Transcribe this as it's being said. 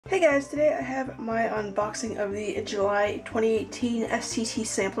guys, today I have my unboxing of the July 2018 SCT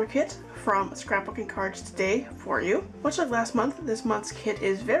Sampler Kit from Scrapbooking Cards Today for you. Much like last month, this month's kit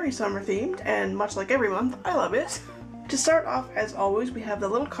is very summer themed, and much like every month, I love it. To start off, as always, we have the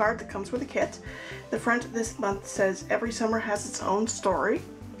little card that comes with the kit. The front this month says every summer has its own story,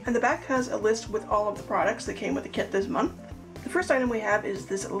 and the back has a list with all of the products that came with the kit this month. The first item we have is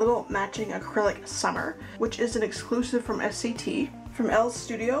this little matching acrylic summer, which is an exclusive from SCT. From SCT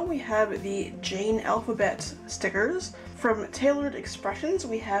Studio, we have the Jane alphabet stickers. From Tailored Expressions,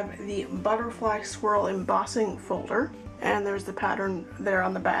 we have the butterfly swirl embossing folder, and there's the pattern there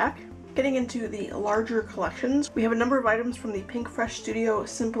on the back. Getting into the larger collections, we have a number of items from the Pinkfresh Studio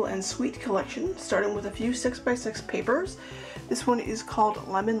Simple and Sweet collection, starting with a few 6x6 papers. This one is called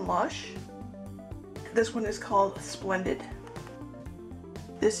Lemon Lush. This one is called Splendid.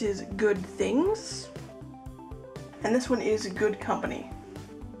 This is Good Things. And this one is Good Company.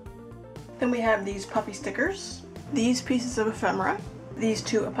 Then we have these puffy stickers, these pieces of ephemera, these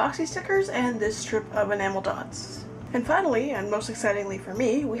two epoxy stickers, and this strip of enamel dots. And finally, and most excitingly for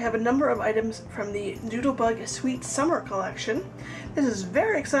me, we have a number of items from the Doodlebug Sweet Summer collection. This is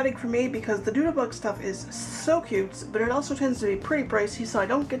very exciting for me because the Doodlebug stuff is so cute, but it also tends to be pretty pricey, so I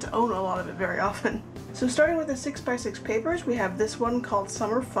don't get to own a lot of it very often. So starting with the 6x6 papers, we have this one called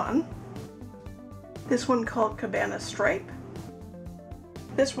Summer Fun, this one called Cabana Stripe,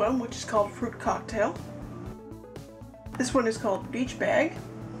 this one which is called Fruit Cocktail, this one is called Beach Bag,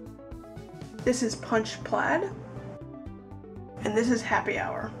 this is Punch Plaid, and this is Happy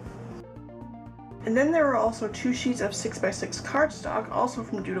Hour. And then there are also two sheets of 6x6 cardstock, also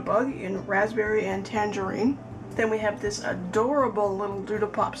from Doodlebug, in Raspberry and Tangerine. Then we have this adorable little Doodle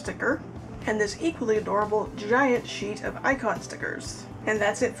Pop sticker, and this equally adorable giant sheet of icon stickers. And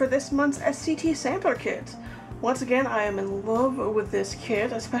that's it for this month's SCT Sampler Kit. Once again, I am in love with this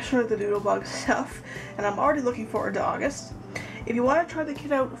kit, especially the Doodlebug stuff, and I'm already looking forward to August. If you want to try the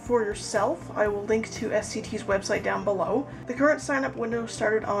kit out for yourself, I will link to SCT's website down below. The current sign-up window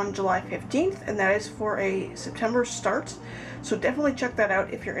started on July 15th, and that is for a September start, so definitely check that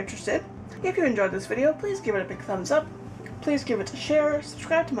out if you're interested. If you enjoyed this video, please give it a big thumbs up. Please give it a share,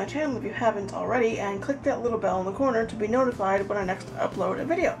 subscribe to my channel if you haven't already, and click that little bell in the corner to be notified when I next upload a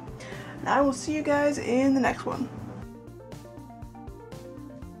video. And I will see you guys in the next one.